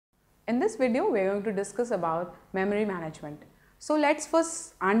In this video, we are going to discuss about memory management. So let's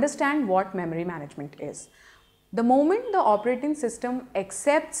first understand what memory management is. The moment the operating system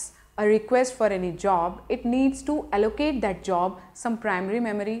accepts a request for any job, it needs to allocate that job some primary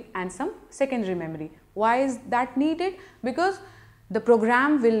memory and some secondary memory. Why is that needed? Because the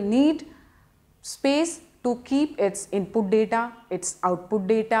program will need space to keep its input data, its output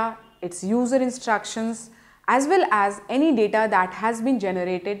data, its user instructions, as well as any data that has been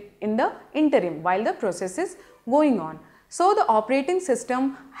generated in the interim while the process is going on. So the operating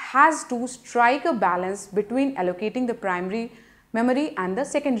system has to strike a balance between allocating the primary memory and the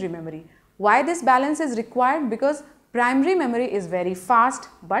secondary memory. Why this balance is required? Because primary memory is very fast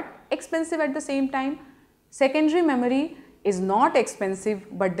but expensive at the same time. Secondary memory is not expensive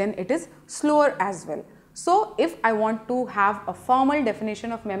but then it is slower as well. So if I want to have a formal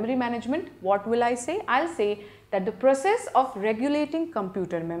definition of memory management, what will I say? I'll say that the process of regulating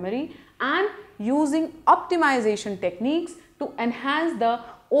computer memory and using optimization techniques to enhance the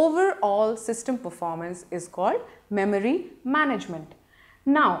overall system performance is called memory management.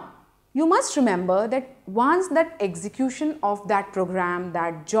 Now, you must remember that once that execution of that program,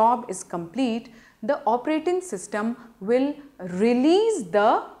 that job is complete, the operating system will release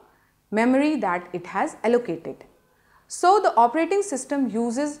the memory that it has allocated. So the operating system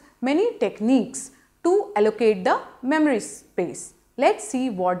uses many techniques to allocate the memory space. Let's see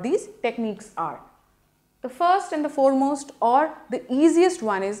what these techniques are. The first and the foremost or the easiest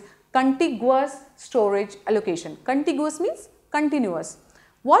one is contiguous storage allocation. Contiguous means continuous.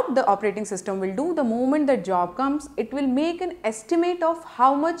 What the operating system will do, the moment the job comes, it will make an estimate of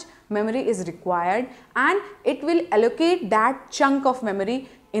how much memory is required and it will allocate that chunk of memory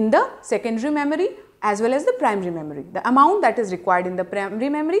in the secondary memory as well as the primary memory. The amount that is required in the primary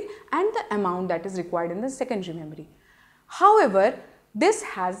memory and the amount that is required in the secondary memory. However, this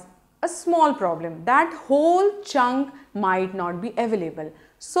has a small problem, that whole chunk might not be available.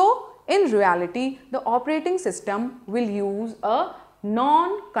 So, in reality, the operating system will use a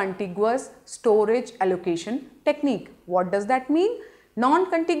non-contiguous storage allocation technique. What does that mean?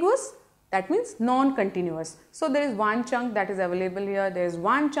 Non-contiguous? That means non-continuous. So there is one chunk that is available here, there is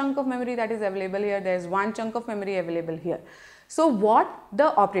one chunk of memory that is available here, there is one chunk of memory available here. So what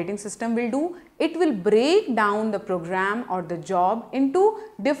the operating system will do? It will break down the program or the job into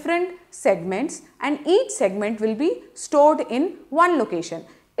different segments and each segment will be stored in one location.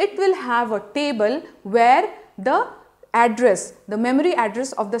 It will have a table where the address, the memory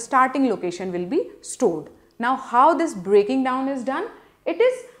address of the starting location will be stored. Now how this breaking down is done? It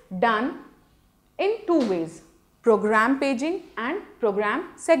is done in two ways, program paging and program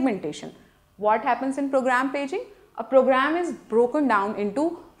segmentation. What happens in program paging? A program is broken down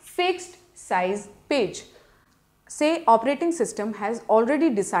into fixed size page. Say operating system has already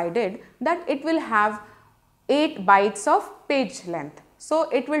decided that it will have 8 bytes of page length. So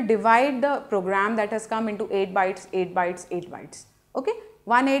it will divide the program that has come into 8 bytes, 8 bytes, 8 bytes. Okay,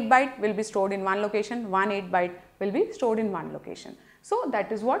 one 8 byte will be stored in one location, one 8 byte will be stored in one location. So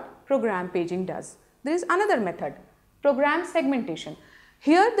that is what program paging does. There is another method, program segmentation.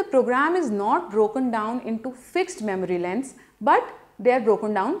 Here the program is not broken down into fixed memory lengths, but they are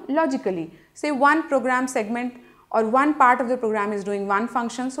broken down logically. Say one program segment or one part of the program is doing one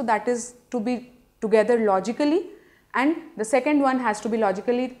function, so that is to be together logically, and the second one has to be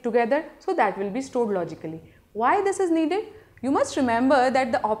logically together, so that will be stored logically. Why this is needed? You must remember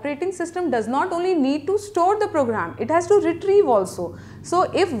that the operating system does not only need to store the program, it has to retrieve also. So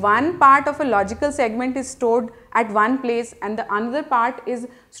if one part of a logical segment is stored at one place and the another part is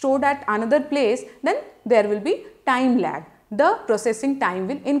stored at another place, then there will be time lag. The processing time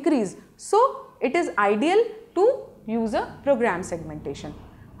will increase. So it is ideal to use a program segmentation.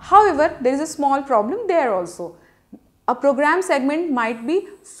 However, there is a small problem there also. A program segment might be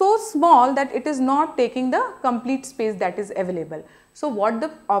so small that it is not taking the complete space that is available. So what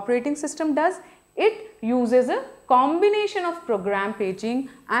the operating system does? It uses a combination of program paging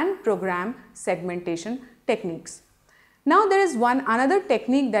and program segmentation techniques. Now there is another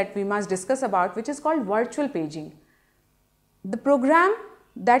technique that we must discuss about, which is called virtual paging. The program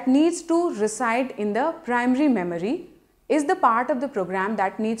that needs to reside in the primary memory is the part of the program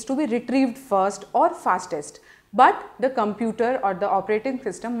that needs to be retrieved first or fastest. But the computer or the operating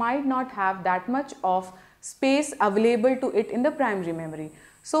system might not have that much of space available to it in the primary memory.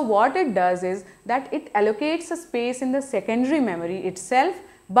 So what it does is that it allocates a space in the secondary memory itself,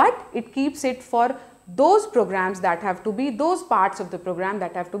 but it keeps it for those programs that have to be, those parts of the program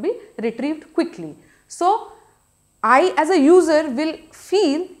that have to be retrieved quickly. So I as a user will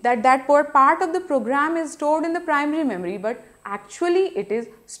feel that that part of the program is stored in the primary memory, but actually it is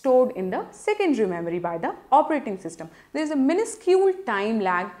stored in the secondary memory by the operating system. There is a minuscule time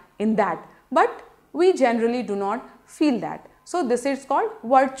lag in that, but we generally do not feel that. So this is called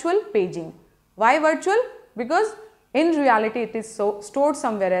virtual paging. Why virtual? Because in reality it is stored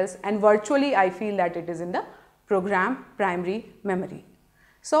somewhere else, and virtually I feel that it is in the program primary memory.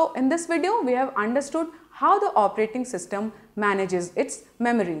 So in this video we have understood how the operating system manages its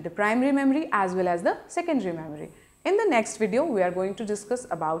memory, the primary memory as well as the secondary memory. In the next video we are going to discuss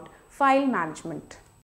about file management.